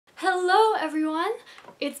everyone,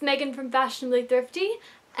 it's Megan from Fashionably Thrifty,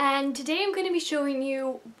 and today I'm going to be showing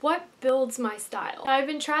you what builds my style. I've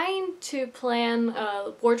been trying to plan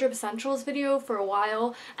a wardrobe essentials video for a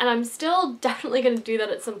while, and I'm still definitely going to do that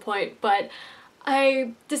at some point, but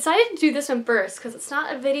I decided to do this one first because it's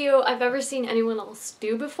not a video I've ever seen anyone else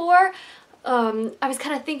do before. I was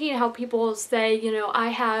kind of thinking how people say, you know, I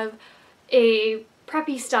have a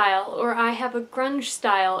preppy style or I have a grunge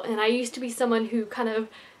style, and I used to be someone who kind of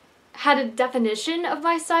had a definition of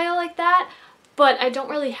my style like that, but I don't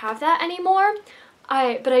really have that anymore.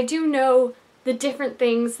 But I do know the different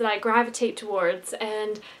things that I gravitate towards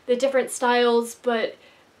and the different styles, but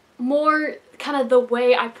more kind of the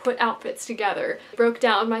way I put outfits together. I broke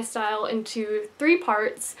down my style into 3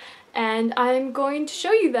 parts and I'm going to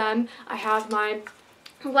show you them. I have my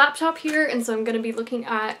laptop here, and so I'm going to be looking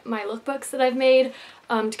at my lookbooks that I've made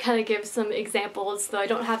to kind of give some examples, though I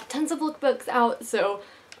don't have tons of lookbooks out, so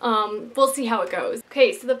we'll see how it goes.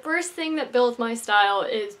 Okay, so the first thing that builds my style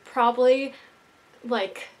is probably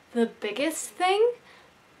like the biggest thing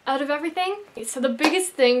out of everything. So the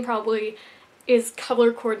biggest thing probably is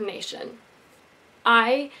color coordination.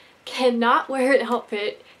 I cannot wear an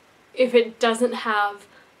outfit if it doesn't have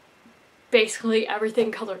basically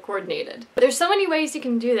everything color coordinated. There's so many ways you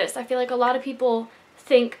can do this. I feel like a lot of people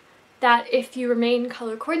think that if you remain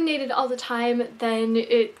color coordinated all the time, then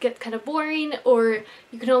it gets kind of boring, or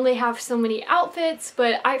you can only have so many outfits,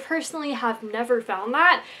 but I personally have never found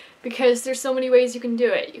that because there's so many ways you can do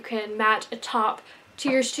it. You can match a top to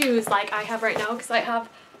your shoes like I have right now because I have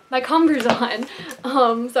my Converse on.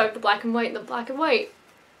 So I have the black and white and the black and white.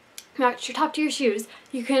 Match your top to your shoes.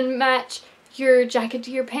 You can match your jacket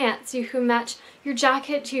to your pants. You can match your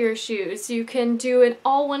jacket to your shoes. You can do an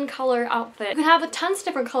all one color outfit. You can have a tons of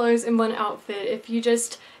different colors in one outfit if you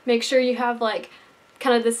just make sure you have like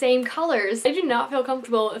kind of the same colors. I do not feel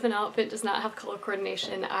comfortable if an outfit does not have color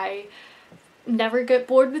coordination. I never get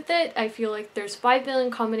bored with it. I feel like there's 5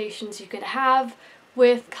 billion combinations you can have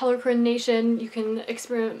with color coordination. You can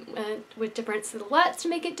experiment with different silhouettes to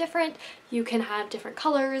make it different. You can have different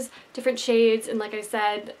colors, different shades, and like I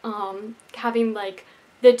said, having like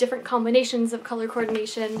the different combinations of color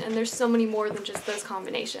coordination, and there's so many more than just those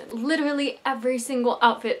combinations. Literally every single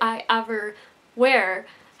outfit I ever wear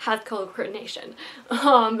has color coordination.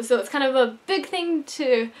 So it's kind of a big thing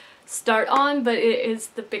to start on, but it is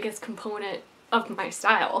the biggest component of my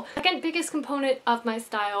style. Second biggest component of my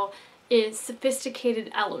style is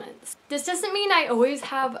sophisticated elements. This doesn't mean I always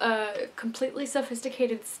have a completely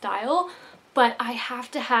sophisticated style, but I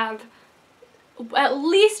have to have at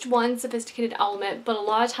least one sophisticated element, but a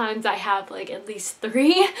lot of times I have like at least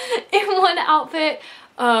 3 in one outfit.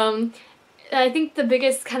 I think the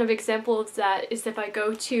biggest kind of example of that is if I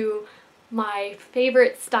go to my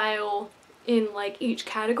favorite style in like each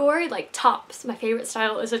category, like tops, my favorite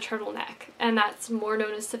style is a turtleneck, and that's more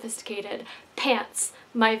known as sophisticated. Pants,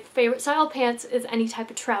 my favorite style of pants is any type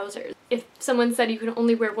of trousers. If someone said you can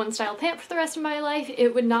only wear one style pant for the rest of my life,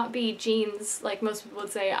 it would not be jeans like most people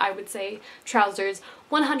would say. I would say trousers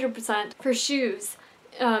 100%. For shoes,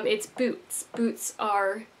 it's boots. Boots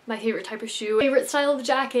are my favorite type of shoe. My favorite style of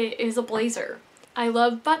jacket is a blazer. I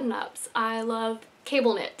love button-ups. I love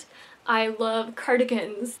cable knit. I love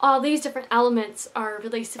cardigans. All these different elements are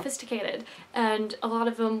really sophisticated, and a lot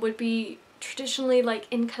of them would be traditionally like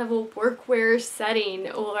in kind of a workwear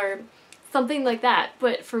setting or something like that,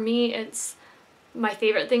 but for me it's my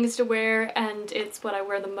favorite things to wear, and it's what I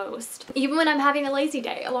wear the most. Even when I'm having a lazy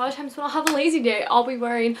day, a lot of times when I'll have a lazy day, I'll be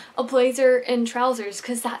wearing a blazer and trousers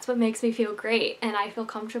because that's what makes me feel great and I feel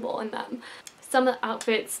comfortable in them. Some of the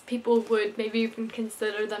outfits, people would maybe even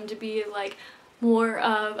consider them to be like more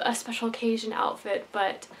of a special occasion outfit,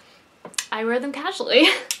 but I wear them casually.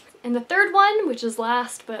 And the third one, which is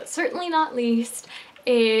last but certainly not least,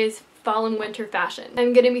 is fall and winter fashion.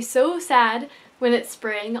 I'm gonna be so sad when it's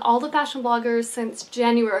spring. All the fashion bloggers since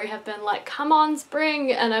January have been like, come on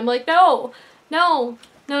spring, and I'm like, no, no,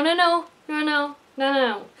 no, no, no, no, no, no,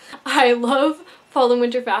 no. I love fall and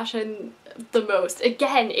winter fashion the most.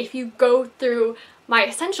 Again, if you go through my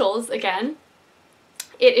essentials again,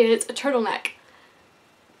 it is a turtleneck,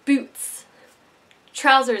 boots,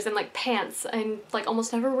 trousers, and like pants. I like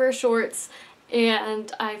almost never wear shorts,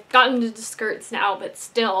 and I've gotten into skirts now, but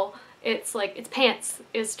still it's like, it's pants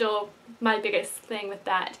is still my biggest thing with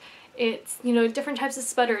that. It's, you know, different types of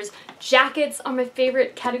sweaters. Jackets are my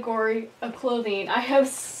favorite category of clothing. I have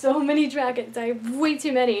so many jackets. I have way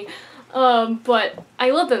too many, but I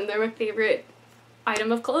love them. They're my favorite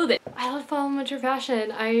item of clothing. I love fall and winter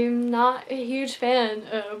fashion. I'm not a huge fan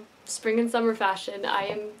of spring and summer fashion. I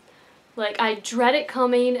am Like, I dread it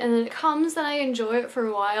coming, and then it comes and I enjoy it for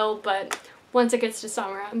a while, but once it gets to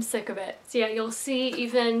summer, I'm sick of it. So yeah, you'll see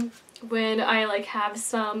even when I like have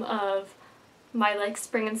some of my like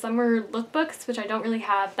spring and summer lookbooks, which I don't really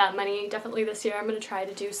have that many. Definitely this year I'm going to try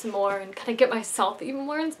to do some more and kind of get myself even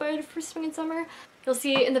more inspired for spring and summer. You'll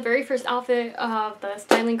see in the very first outfit of the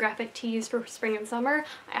styling graphic tees for spring and summer,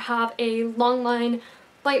 I have a long line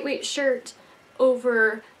lightweight shirt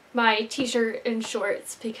over my t-shirt and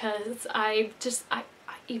shorts because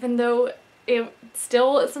even though it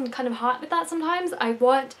still is kind of hot with that sometimes, I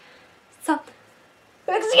want some,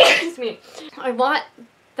 excuse me, I want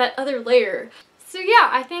that other layer. So yeah,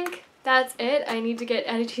 I think that's it. I need to get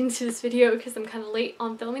editing to this video because I'm kind of late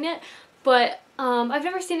on filming it, but I've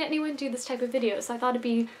never seen anyone do this type of video, so I thought it'd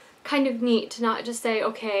be kind of neat to not just say,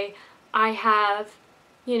 okay, I have,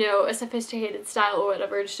 you know, a sophisticated style or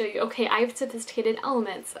whatever, to show you, okay, I have sophisticated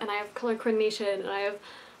elements and I have color coordination and I have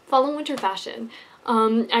fall and winter fashion.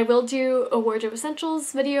 I will do a wardrobe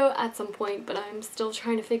essentials video at some point, but I'm still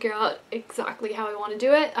trying to figure out exactly how I want to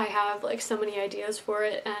do it. I have like so many ideas for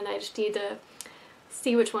it and I just need to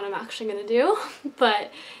see which one I'm actually going to do.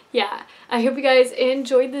 But yeah, I hope you guys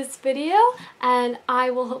enjoyed this video and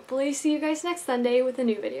I will hopefully see you guys next Sunday with a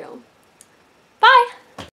new video. Bye!